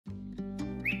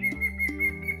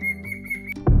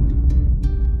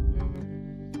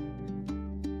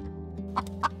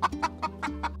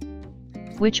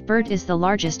Which bird is the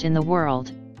largest in the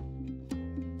world?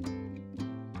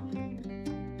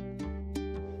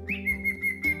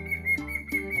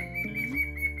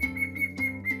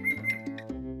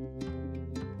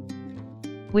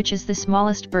 Which is the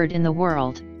smallest bird in the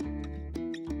world?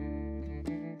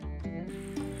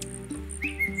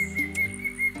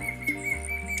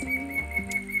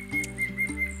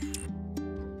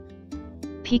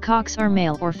 Peacocks are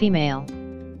male or female?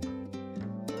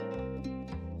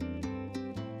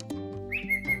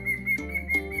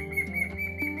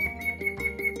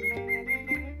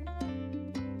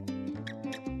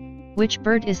 Which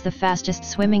bird is the fastest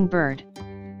swimming bird?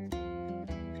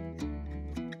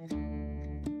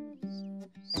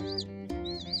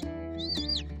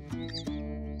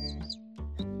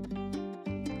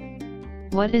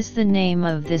 What is the name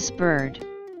of this bird?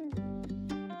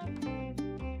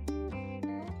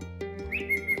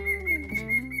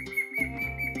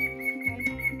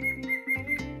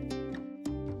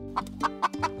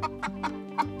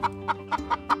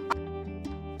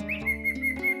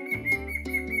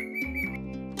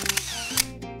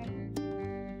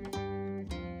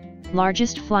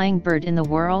 Largest flying bird in the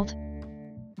world?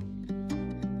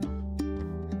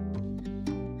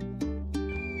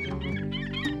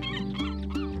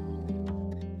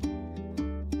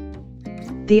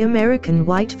 The American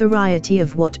white variety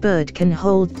of what bird can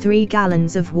hold 3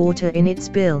 gallons of water in its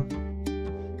bill?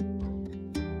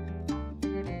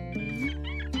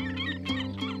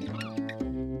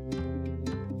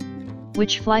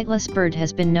 Which flightless bird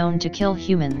has been known to kill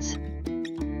humans?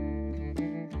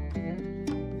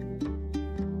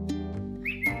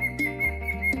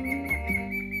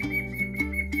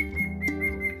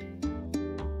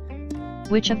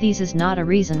 Which of these is not a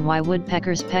reason why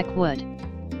woodpeckers peck wood?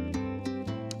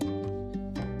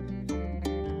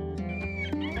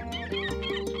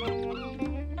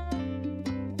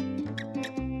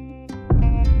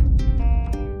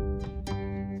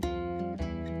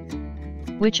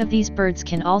 Which of these birds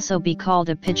can also be called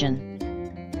a pigeon?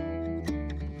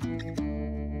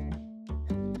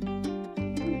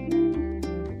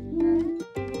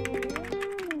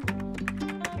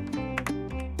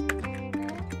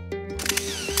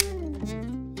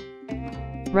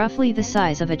 Roughly the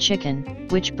size of a chicken,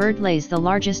 which bird lays the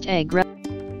largest egg?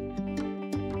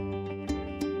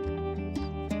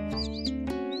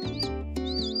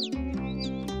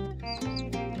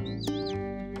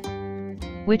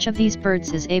 Which of these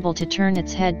birds is able to turn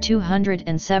its head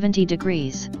 270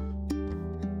 degrees?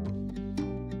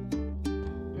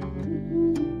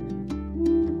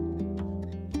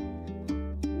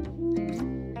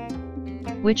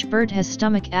 Which bird has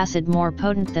stomach acid more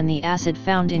potent than the acid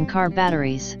found in car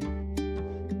batteries?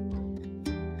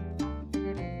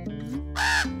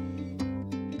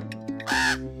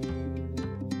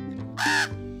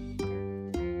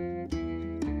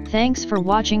 Thanks for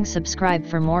watching. Subscribe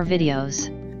for more videos.